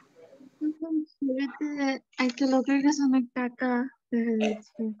 প্রথম ছবিতে একটা লোকের কাছে অনেক টাকা দেখা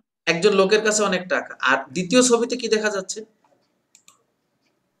যাচ্ছে। একজন লোকের কাছে অনেক টাকা। আর দ্বিতীয় ছবিতে কি দেখা যাচ্ছে?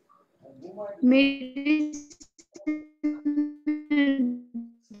 মেডিসিনের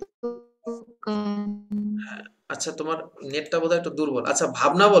দোকান। আচ্ছা তোমার নেটটা বোধহয় একটু দুর্বল। আচ্ছা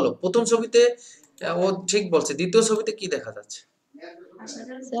ভাবনা বলো, প্রথম ছবিতে ও ঠিক বলছে, দ্বিতীয় ছবিতে কি দেখা যাচ্ছে?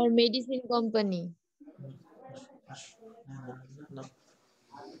 Sir medicine company. না।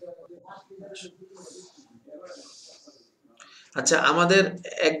 আচ্ছা, আমাদের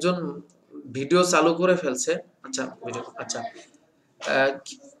একজন ভিডিও চালু করে ফেলছে। আচ্ছা, ভিডিও, আচ্ছা,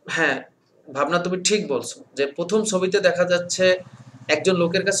 হ্যাঁ, ভাবনা তুমি ঠিক বলছো যে প্রথম ছবিতে দেখা যাচ্ছে একজন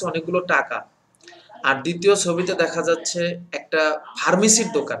লোকের কাছে অনেকগুলো টাকা, আর দ্বিতীয় ছবিতে দেখা যাচ্ছে একটা ফার্মেসির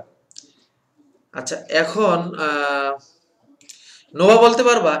দোকান। আচ্ছা, এখন নোভা বলতে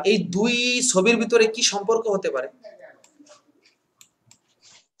পারবা এই দুই ছবির ভিতরে কি সম্পর্ক হতে পারে?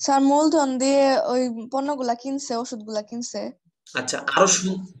 স্যার মূলধন দিয়ে ওই পণ্যগুলা কিনছে, ওষুধগুলা কিনছে। আচ্ছা,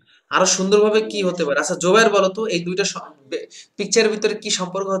 আরো সুন্দরভাবে কি হতে পারে? আচ্ছা, জোবাইর বলো তো এই দুইটা পিকচারের ভিতরে কি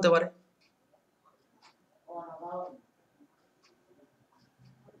সম্পর্ক হতে পারে?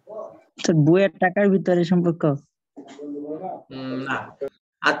 স্যার বইয়ের টাকার ভিতরে সম্পর্ক। না।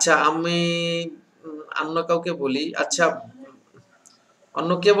 আচ্ছা, আমি অন্য কাউকে বলি। আচ্ছা,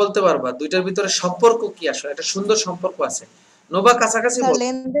 অন্য কে বলতে পারবা দুইটার ভিতরে সম্পর্ক কি? আসলে একটা সুন্দর সম্পর্ক আছে। নোভা কাছাকাছি স্যার বল।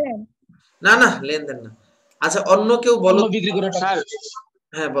 লেনদেন। না না, লেনদেন না। আচ্ছা, অন্য কেউ বলো। স্যার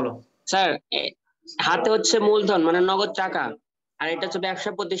হ্যাঁ, বলো। স্যার হাতে হচ্ছে মূলধন মানে নগদ টাকা, আর এটা হচ্ছে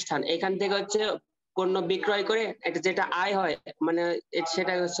ব্যবসা প্রতিষ্ঠান, এখান থেকে হচ্ছে পণ্য বিক্রয় করে এটা যেটা আয় হয়, মানে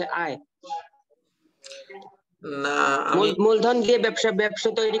সেটা হচ্ছে আয়। না, আমি মূলধন দিয়ে ব্যবসা ব্যবসা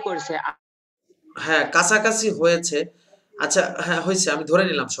তৈরি করছে। হ্যাঁ, কাছাকাছি হয়েছে। আচ্ছা, হ্যাঁ হয়েছে, আমি ধরে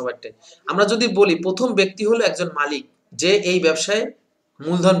নিলাম সবারটাই। আমরা যদি বলি প্রথম ব্যক্তি হলো একজন মালিক, যে এই ব্যবসায়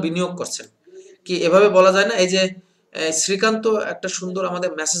মূলধন বিনিয়োগ করছেন। কি এভাবে বলা যায় না? এই যে শ্রীকান্ত একটা সুন্দর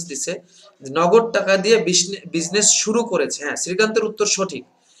আমাদের মেসেজ দিছে, নগদ টাকা দিয়ে বিজনেস শুরু করেছে। হ্যাঁ, শ্রীকান্তের উত্তর সঠিক।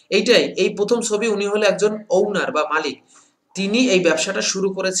 এইটাই, এই প্রথম ছবি, উনি হলো একজন ওনার বা মালিক। তিনি এই ব্যবসাটা শুরু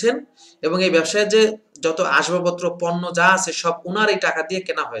করেছেন, এবং এই ব্যবসায় যে যত আসবাবপত্র পণ্য যা আছে সব উনার এই টাকা দিয়ে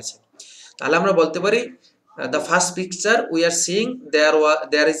কেনা হয়েছে। তাহলে আমরা বলতে পারি the first picture we are seeing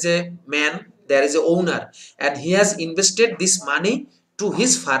there is a man, there is a owner, and he has invested this money to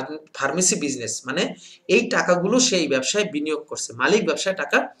his pharmacy business. মানে এই টাকাগুলো সেই ব্যবসায় বিনিয়োগ করছে, মালিক ব্যবসায়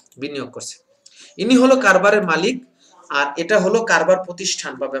টাকা বিনিয়োগ করছে। ইনি হলো কারবারের মালিক, আর এটা হলো কারবার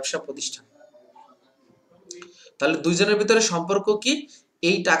প্রতিষ্ঠান বা ব্যবসা প্রতিষ্ঠান। তাহলে দুইজনের ভিতরে সম্পর্ক কি?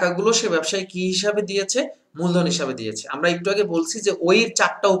 এই টাকাগুলো সে ব্যবসায় কি হিসাবে দিয়েছে? মূলধন হিসাবে দিয়েছে। আমরা একটু আগে বলছি যে ওইর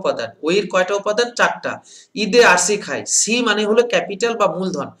চারটা উপাদান। ওইর কয়টা উপাদান? চারটা। ঈদে আরসি খায়, সি মানে হলো ক্যাপিটাল বা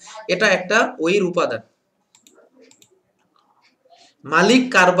মূলধন, এটা একটা ওইর উপাদান। মালিক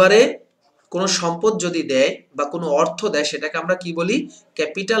কারবারে কোনো সম্পদ যদি দেয় বা কোনো অর্থ দেয়, সেটাকে আমরা কি বলি?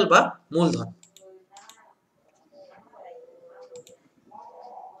 ক্যাপিটাল বা মূলধন।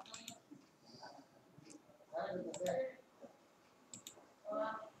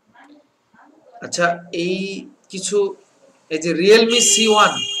 আচ্ছা, এই কিছু, এই যে রিয়েলমি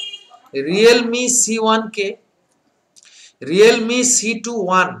C1 কে রিয়েলমি C2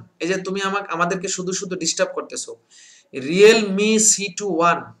 1, এই যে তুমি আমাদেরকে শুধু শুধু ডিস্টার্ব করতেছো। রিয়েলমি C2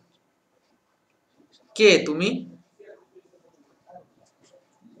 1 কে? তুমি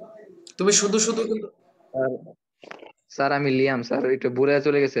তুমি শুধু শুধু কিন্তু, স্যার স্যার আমি লিয়াম স্যার, একটু ভুলে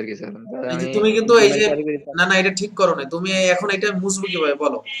চলে গেছে আর কি স্যার। স্যার এই যে আমি তুমি কিন্তু এই জুমের যে, কারিগরি না না, এটা ঠিক করো না তুমি। এখন এটা মুছবো কিভাবে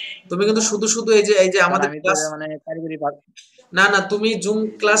বলো? তুমি কিন্তু শুধু শুধু এই যে স্যার আমাদের আমি তো ক্লাস, মানে কারিগরি না না, তুমি জুম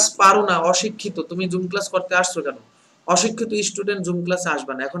ক্লাস পারো না, অশিক্ষিত। তুমি জুম ক্লাস করতে আসছো কেন? অশিক্ষিত স্টুডেন্ট জুম ক্লাসে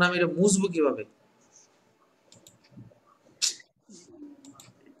আসবে না। এখন আমি এটা মুছবো কিভাবে?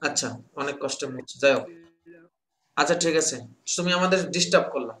 আচ্ছা, অনেক কষ্টে মুছছি, যাই হোক। আচ্ছা, ঠিক আছে, তুমি আমাদের ডিস্টার্ব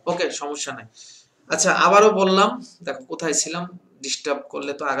করলা, ওকে, সমস্যা নাই। আচ্ছা, আবারও বললাম, দেখো কোথায় ছিলাম। ডিস্টার্ব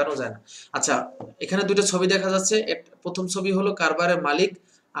করলে তো আগানো যায় না। আচ্ছা, এখানে দুটো ছবি দেখা যাচ্ছে। প্রথম ছবি হলো কারবারের মালিক,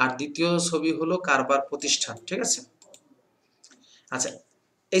 আর দ্বিতীয় ছবি হলো কারবার প্রতিষ্ঠান। ঠিক আছে? আচ্ছা,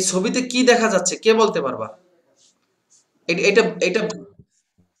 এই ছবিতে কি দেখা যাচ্ছে কে বলতে পারবা? এটা এটা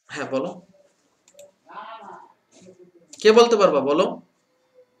হ্যাঁ, বলো, কে বলতে পারবা বলো?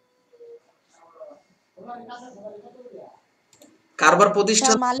 কারবার স্যার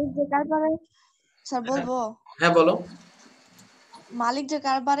প্রতিষ্ঠান। মালিক যে কারবারে, স্যার হ্যাঁ, বলবো, হ্যাঁ, বলো। মালিক যে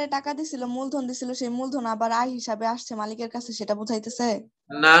কারবারে টাকা দিছিল, মূলধন দিছিল, সেই মূলধন আবার আয় হিসাবে আসছে মালিকের কাছে, সেটা বুঝাইতেছে।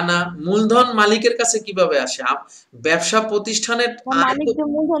 না না, মূলধন মালিকের কাছে কিভাবে আসে? ব্যবসা প্রতিষ্ঠানের আয় মালিক তো, যে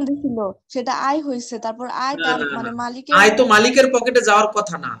মূলধন দিছিল সেটা আয় হইছে, তারপর না আয়টা না না, মানে মালিকের। আয় তো মালিকের পকেটে যাওয়ার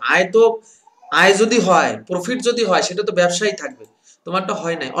কথা না। আয় তো, আয় যদি হয়, প্রফিট যদি হয়, সেটা তো ব্যবসায়ী থাকবে। তোমারটা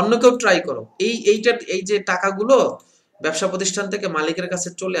হয় নাই, অন্য কেউ ট্রাই করো। এই যে টাকাগুলো ব্যবসা প্রতিষ্ঠান থেকে মালিকের কাছে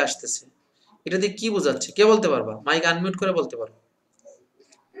চলে আসতেছে, এটা দিয়ে কি বোঝাচ্ছে? কে বলতে পারবা? মাইক আনমিউট করে বলতে পারো।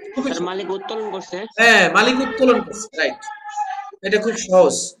 খুবই স্যার সহজ। মালিক উত্তোলন করছে। হ্যাঁ, মালিক উত্তোলন করছে, রাইট। এটা খুব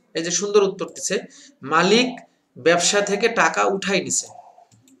সহজ। এই যে সুন্দর উত্তর দিছে, মালিক ব্যবসা থেকে টাকা উঠাই নিছে।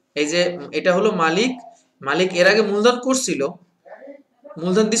 এই যে এটা হলো মালিক। মালিক এর আগে মূলধন করছিল,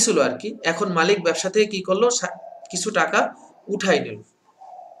 মূলধন দিছিল আর কি। এখন মালিক ব্যবসা থেকে কি করলো? কিছু টাকা উঠাই নিল।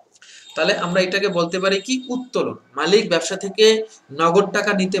 তাহলে আমরা এটাকে বলতে পারি কি উত্তোলন। মালিক ব্যবসা থেকে নগদ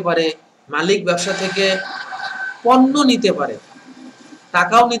টাকা নিতে পারে, মালিক ব্যবসা থেকে পণ্য নিতে পারে,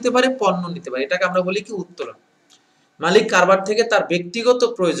 টাকাও নিতে পারে, পণ্য নিতে পারে, এটাকে আমরা বলি কি উত্তোলন। মালিক কারবার থেকে তার ব্যক্তিগত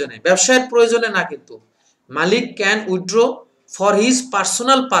প্রয়োজনে, ব্যবসায়ের প্রয়োজনে না, কিন্তু মালিক can withdraw for his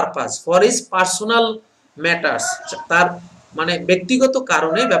personal purpose, for his personal matters, তার মানে ব্যক্তিগত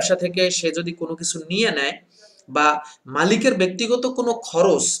কারণে ব্যবসা থেকে সে যদি কোনো কিছু নিয়ে নেয়, বা মালিকের ব্যক্তিগত কোনো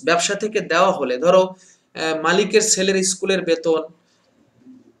খরচ ব্যবসা থেকে দেওয়া হলে, ধরো মালিকের ছেলের স্কুলের বেতন,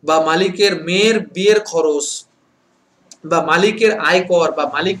 বা মালিকের মেয়ের বিয়ের খরচ, বা মালিকের আয়কর, বা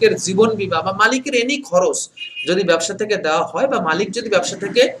মালিকের জীবন বীমা, বা মালিকের এনি খরচ যদি ব্যবসা থেকে দেওয়া হয়, বা মালিক যদি ব্যবসা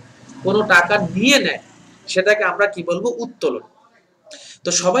থেকে কোনো টাকা নিয়ে নেয়, সেটাকে আমরা কি বলবো? উত্তোলন। তো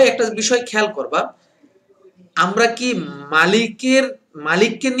সবাই একটা বিষয় খেয়াল করবা, আমরা কি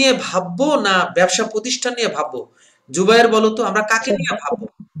মালিককে নিয়ে ভাববো না ব্যবসা প্রতিষ্ঠান নিয়ে ভাববো? জুবাইর বলো তো, আমরা কাকে নিয়ে ভাববো?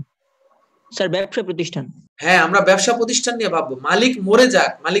 স্যার ব্যবসা প্রতিষ্ঠান। হ্যাঁ, আমরা ব্যবসা প্রতিষ্ঠান নিয়ে ভাববো। মালিক মরে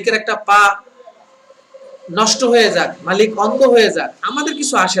যাক, মালিকের একটা পা নষ্ট হয়ে যাক, মালিক অন্ধ হয়ে যাক, আমাদের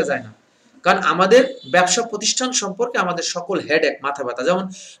কিছু আসে যায় না, কারণ আমাদের ব্যবসা প্রতিষ্ঠান সম্পর্কে আমাদের সকল হেডেক, মাথা ব্যথা। যেমন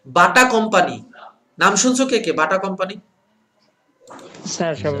বাটা কোম্পানি, নাম শুনছো কে কে? Bata company.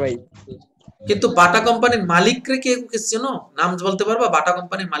 স্যার সবাই। কিন্তু বাটা কোম্পানির মালিককে কে চেনো? নাম বলতে পারবা? বাটা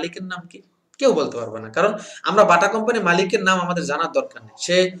কোম্পানির মালিকের নাম কি? কেউ বলতে পারবে না, কারণ আমরা বাটা কোম্পানির মালিকের নাম আমাদের জানার দরকার নেই।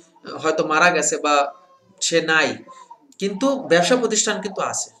 সে হয়তো মারা গেছে বা সে নাই, কিন্তু ব্যবসা প্রতিষ্ঠান কিন্তু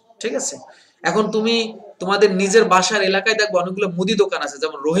আছে। ঠিক আছে, এখন তুমি তোমাদের নিজের বাসার এলাকায় দেখবো অনেকগুলো মুদি দোকান আছে,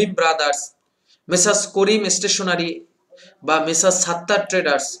 যেমন রহিম ব্রাদার্স, মেসার্স করিম স্টেশনারি, বা মেসার্স সাত্তার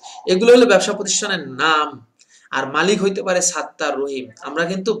ট্রেডার্স। এগুলো হলো ব্যবসা প্রতিষ্ঠানের নাম, আর মালিক হইতে পারে সাত্তার, রহিম। আমরা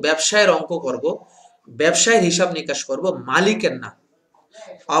কিন্তু ব্যবসায়ের অঙ্ক করব, ব্যবসায়ের হিসাব নিকাশ করব, মালিকের না।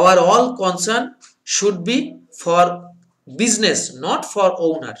 Hour all concern should be for business, not for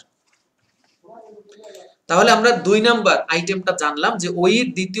ওনার। তাহলে আমরা 2 নাম্বার আইটেমটা জানলাম, যে ওই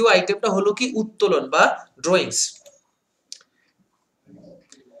দ্বিতীয় আইটেমটা হলো কি উত্তোলন বা ড্রয়িংস।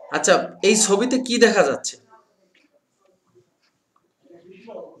 আচ্ছা, এই ছবিতে কি দেখা যাচ্ছে?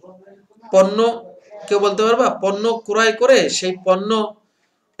 পণ্য, কেউ বলতে পারবা? পণ্য ক্রয় করে সেই পণ্য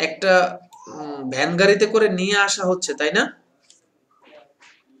একটা ভ্যান গাড়িতে করে নিয়ে আসা হচ্ছে, তাই না?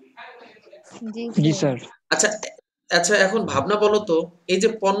 জি স্যার। আচ্ছা, আচ্ছা, এখন ভাবনা বলো তো, এই যে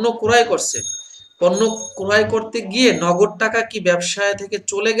পণ্য ক্রয় করছে, পণ্য ক্রয় করতে গিয়ে নগদ টাকা কি ব্যবসায় থেকে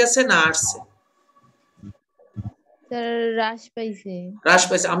চলে গেছে না আসছে? স্যার হ্রাস পাইছে। হ্রাস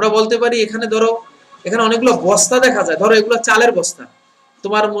পাইছে। আমরা বলতে পারি এখানে ধরো, এখানে অনেকগুলো বস্তা দেখা যায়, ধরো এগুলো চালের বস্তা।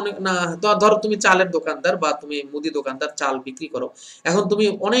 তোমার মনে না, ধরো তুমি চালের দোকানদার বা তুমি মুদি দোকানদার, চাল বিক্রি করো। এখন তুমি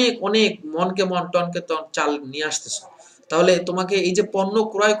অনেক অনেক মনকে মন টনকে টন চাল নিয়ে আসতেছো। তাহলে তোমাকে এই যে পণ্য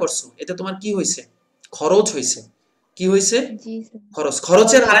ক্রয় করছো, এতে তোমার কি হয়েছে? খরচ হয়েছে। কি হয়েছে? জি স্যার। খরচ।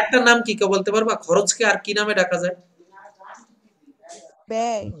 খরচের খরচ। আরেকটা নাম কি কেউ বলতে পারবা? খরচকে আর কি নামে ডাকা যায়?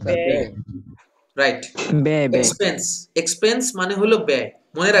 ব্যয়। ব্যয়। রাইট, ব্যয়। এক্সপেন্স। এক্সপেন্স মানে হলো ব্যয়।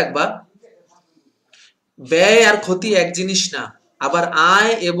 মনে রাখবা, ব্যয় আর ক্ষতি এক জিনিস না। আবার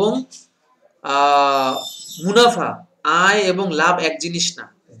আয় এবং মুনাফা, আয় এবং লাভ এক জিনিস না।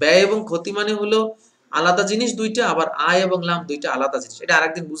 ব্যয় এবং ক্ষতি মানে হলো আলাদা জিনিস দুইটা, আবার আয় এবং লাভ দুইটা আলাদা জিনিস। এটা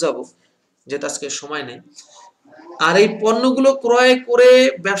আরেকদিন বুঝাবো, যেটা আজকে সময় নেই। আর এই পণ্যগুলো ক্রয় করে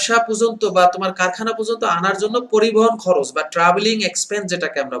ব্যবসা পর্যন্ত বা তোমার কারখানা পর্যন্ত আনার জন্য পরিবহন খরচ বা ট্রাভেলিং এক্সপেন্স,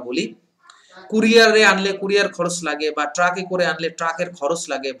 যেটাকে আমরা বলি। কুরিয়ারে আনলে কুরিয়ার খরচ লাগে, বা ট্রাকে করে আনলে ট্রাকের খরচ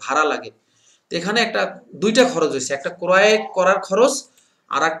লাগে, ভাড়া লাগে। তো এখানে একটা দুইটা খরচ হয়েছে, একটা ক্রয় করার খরচ,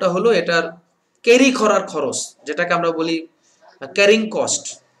 আর একটা হলো এটার ক্যারি করার খরচ, যেটাকে আমরা বলি ক্যারিং কস্ট।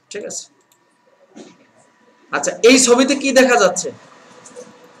 ঠিক আছে, আচ্ছা, এই ছবিতে কি দেখা যাচ্ছে?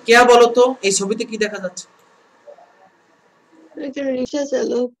 কে বলো তো, এই ছবিতে কি দেখা যাচ্ছে? একজন রিক্সা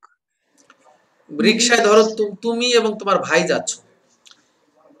চালক। রিক্সায় ধরো তুমি এবং তোমার ভাই যাচ্ছ।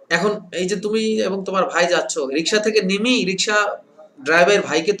 এখন এই যে তুমি এবং তোমার ভাই যাচ্ছ, রিক্সা থেকে নেমেই রিক্সা ড্রাইভার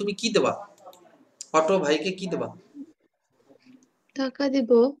ভাইকে তুমি কি দেবা? অটো ভাইকে কি দেবা? টাকা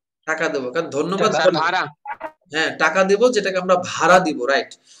দিব। টাকা দেবো, কারণ ধন্যবাদ স্যার বললে। ভাড়া। হ্যাঁ, টাকা দেবো, যেটাকে আমরা ভাড়া দিব,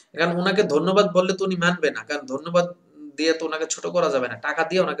 রাইট। কারণ ওনাকে ধন্যবাদ বললে তো উনি মানবে না, কারণ ধন্যবাদ দিয়ে তো ওনাকে ছোট করা যাবে না, টাকা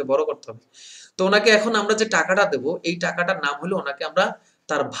দিয়ে ওনাকে বড় করতে হবে। তো ওনাকে এখন আমরা যে টাকাটা দেবো, এই টাকাটার নাম হলো, ওনাকে আমরা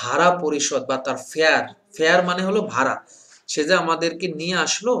তার ভাড়া পরিশোধ বা তার ফেয়ার। ফেয়ার মানে হলো ভাড়া। সে যে আমাদেরকে নিয়ে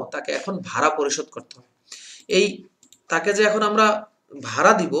আসলো, তাকে এখন ভাড়া পরিশোধ করতে হবে। এই তাকে যে এখন আমরা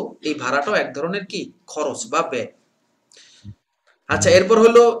ভাড়া দিব, এই ভাড়াটাও এক ধরনের কি খরচ বা ব্যয়। আচ্ছা, এরপর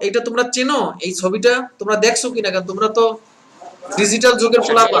হলো, এটা তোমরা চেনো এই ছবিটা? তোমরা দেখছো কিনা? কারণ তোমরা তো ডিজিটাল যুগের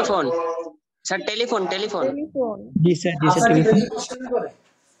স্যার পোলাপান। টেলিফোন। Sir telephone. টেলিফোন। জি স্যার। জি স্যার। হাফসা কি টেলিফোন। দেখি question করে?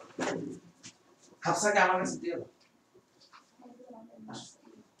 হাফসাকে আমার কাছে দিয়ে দাও।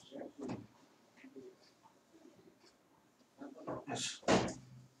 আসো।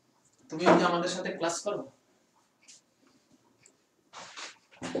 তুমি কি আমাদের সাথে ক্লাস করো?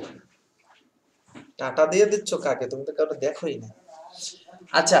 টাটা দিয়ে দিচ্ছ কাকে? তুমি তো কাউকে দেখোই না।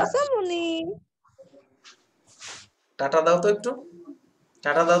 আচ্ছা, আসামনি টাটা দাও তো একটু,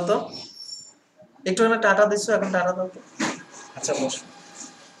 টাটা দাও তো একটু, না টাটা দিচ্ছ, এখন টাটা দাও তো। আচ্ছা বসো,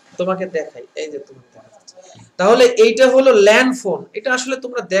 তোমাকে দেখাই, এই যে তুমি দেখা যাচ্ছে। তাহলে এইটা হলো ল্যান্ড ফোন। এটা আসলে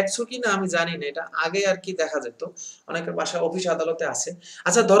তোমরা দেখছো কিনা আমি জানি না, এটা আগে আর কি দেখা যেত, অনেকের বাসায় অফিস আদালতে আছে।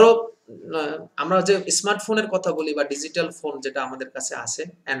 আচ্ছা ধরো আমরা যে স্মার্টফোনের কথা বলি বা ডিজিটাল ফোন যেটা আমাদের কাছে আছে,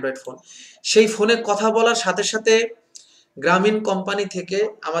 অ্যান্ড্রয়েড ফোন, সেই ফোনে কথা বলার সাথে সাথে গ্রামীণ কোম্পানি থেকে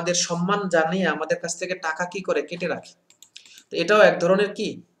আমাদের সম্মান জানিয়ে আমাদের কাছ থেকে টাকা কি করে কেটে রাখে। তো এটাও এক ধরনের কি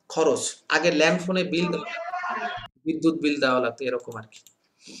খরচ। আগে ল্যান্ড ফোনে বিল, বিদ্যুৎ বিল দেওয়া লাগতো এরকম আর কি।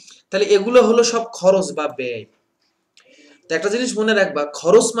 তাহলে এগুলো হলো সব খরচ বা ব্যয়। তো একটা জিনিস মনে রাখবা,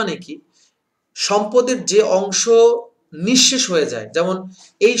 খরচ মানে কি, সম্পদের যে অংশ নিঃশেষ হয়ে যায়। যেমন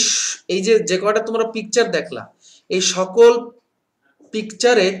এই এই যে যে কয়টা তোমরা পিকচার দেখলা, এই সকল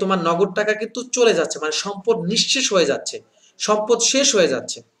পিকচারে তোমার নগদ টাকা কিন্তু চলে যাচ্ছে, মানে সম্পদ নিঃশেষ হয়ে যাচ্ছে, সম্পদ শেষ হয়ে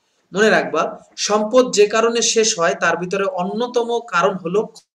যাচ্ছে। মনে রাখবা, সম্পদ যে কারণে শেষ হয় তার ভিতরে অন্যতম কারণ হলো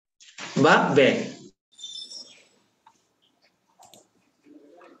বা ব্যয়।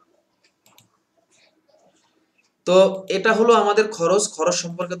 তো এটা হলো আমাদের খরচ। খরচ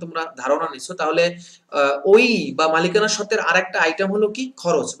সম্পর্কে তোমরা ধারণা নিছো। তাহলে ওই বা মালিকানা সত্ত্বের আরেকটা আইটেম হলো কি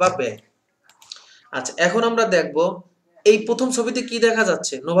খরচ বা ব্যয়। আচ্ছা এখন আমরা দেখব এই প্রথম ছবিতে কি দেখা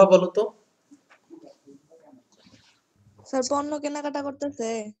যাচ্ছে, নোভা বলো তো। স্যার পণ্য কেনাকাটা করতেছে,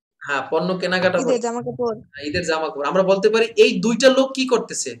 হ্যাঁ, পণ্য কেনাকাটা ঈদের করছে, জামা কাপড়। ঈদের জামা কাপড়। আমরা বলতে পারি এই দুইটা লোক কি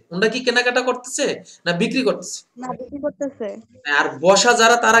করতেছে, ওরা কি কেনাকাটা করতেছে না বিক্রি করতেছে? না বিক্রি করতেছে। আর বসা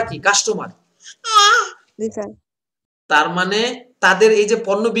যারা তারা কি কাস্টমার। জি স্যার। তার মানে তাদের এই যে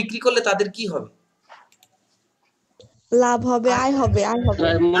পণ্য বিক্রি করলে তাদের কি হবে? লাভ হবে, আয় হবে, আয় হবে।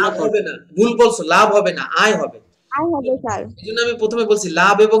 লাভ মুনাফা। হবে না, ভুল বলছো, লাভ হবে না, আয় হবে। আয় হবে স্যার। এই জন্য আমি প্রথমে বলছি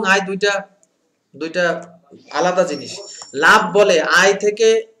লাভ এবং আয় দুইটা দুইটা আলাদা জিনিস। লাভ বলে আয় থেকে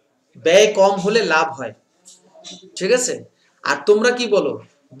ব্যয় কম হলে লাভ হয়, ঠিক আছে? আর তোমরা কি বলো,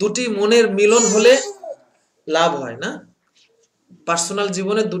 দুটি মনের মিলন হলে লাভ হয় না? পার্সোনাল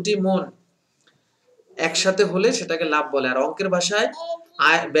জীবনে দুটি মন একসাথে হলে সেটাকে লাভ বলে। আর অঙ্কের ভাষায়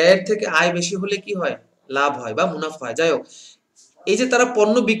আয় ব্যয়ের থেকে আয় বেশি হলে কি হয়, লাভ হয় বা মুনাফা হয়। যাই হোক, এই যে তারা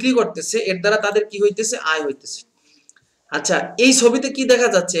পণ্য বিক্রি করতেছে, এর দ্বারা তাদের কি হইতেছে, আয় হইতেছে। আচ্ছা এই ছবিতে কি দেখা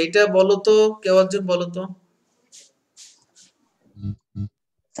যাচ্ছে, এটা বলো তো, কেউ একজন বলো তো।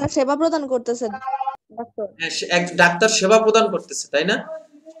 স্যার সেবা প্রদান করতেছে ডাক্তার। হ্যাঁ, এক ডাক্তার সেবা প্রদান করতেছে, তাই না?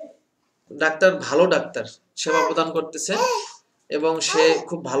 ডাক্তার ভালো ডাক্তার সেবা প্রদান করতেছে এবং সে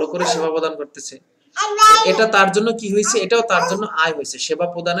খুব ভালো করে সেবা প্রদান করতেছে। এটা তার জন্য কি হয়েছে, এটাও তার জন্য আয় হয়েছে, সেবা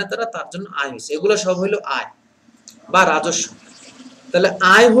প্রদানের দ্বারা তার জন্য আয় হয়েছে। এগুলো সব হইলো আয় বা রাজস্ব। তাহলে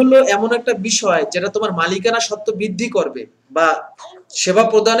আয় হলো এমন একটা বিষয় যেটা তোমার মালিকানা সত্ত্ব বৃদ্ধি করবে বা সেবা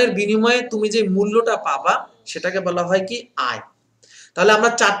প্রদানের বিনিময়ে তুমি যে মূল্যটা পাবা সেটাকে বলা হয় কি আয়। তাহলে আমরা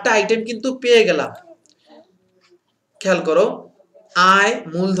চারটা আইটেম কিন্তু পেয়ে গেলাম। খেয়াল করো, আয়,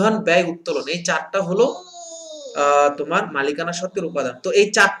 মূলধন, ব্যয়, উত্তোলন, এই চারটা হলো তোমার মালিকানা সত্ত্বের উপাদান। তো এই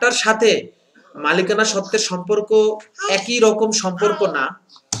চারটার সাথে মালিকানা সত্ত্বের সম্পর্ক একই রকম সম্পর্ক না।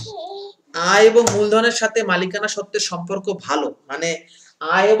 আয় এবং মূলধনের সাথে মালিকানা সত্ত্বের সম্পর্ক ভালো, মানে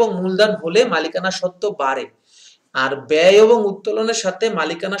আয় এবং মূলধন হলে মালিকানা সত্ত্ব বাড়ে। আর ব্যয় এবং উত্তোলনের সাথে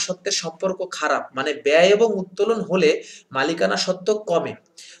মালিকানা সত্ত্বের সম্পর্ক খারাপ, মানে ব্যয় এবং উত্তোলন হলে মালিকানা সত্ত্ব কমে।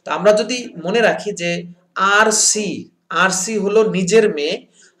 তো আমরা যদি মনে রাখি যে আর সি, আর সি হলো নিজের মেয়ে,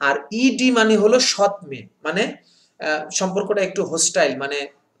 আর ইডি মানে হলো সৎ মেয়ে, মানে সম্পর্কটা একটু হোস্টাইল, মানে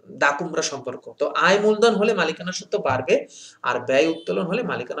ডাকুমরা সম্পর্ক। তো আয় মূলধন হলে মালিকানা সত্ত্ব বাড়বে, আর ব্যয় উত্তোলন হলে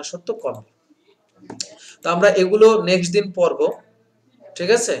মালিকানা সত্ত্ব কমবে। তো আমরা এগুলো নেক্সট দিন পড়বো, ঠিক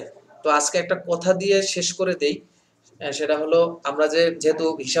আছে? তো আজকে একটা কথা দিয়ে শেষ করে দেই, সেটা হলো আমরা যেহেতু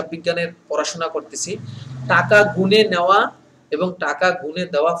হিসাব বিজ্ঞানের পড়াশোনা করতেছি, টাকা গুনে নেওয়া এবং টাকা গুনে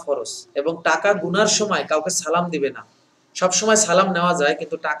দেওয়া ফরজ, এবং টাকা গুনার সময় কাউকে সালাম দিবে না। সব সময় সালাম নেওয়া যায়,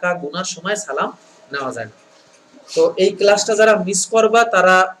 কিন্তু টাকা গুনার সময় সালাম নেওয়া যায় না। তো এই ক্লাসটা যারা মিস করবা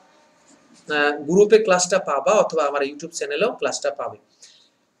তারা গ্রুপে ক্লাসটা পাবা অথবা আমার ইউটিউব চ্যানেলেও ক্লাসটা পাবে।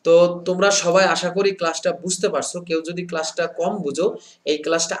 তো তোমরা সবাই আশা করি ক্লাসটা বুঝতে পারছো। কেউ যদি ক্লাসটা কম বুঝো, এই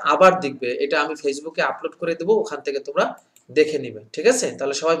ক্লাসটা আবার দেখবে, এটা আমি ফেসবুকে আপলোড করে দেবো, ওখান থেকে তোমরা দেখে নিবে, ঠিক আছে?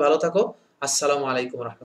 তাহলে সবাই ভালো থাকো। আসসালামু আলাইকুম।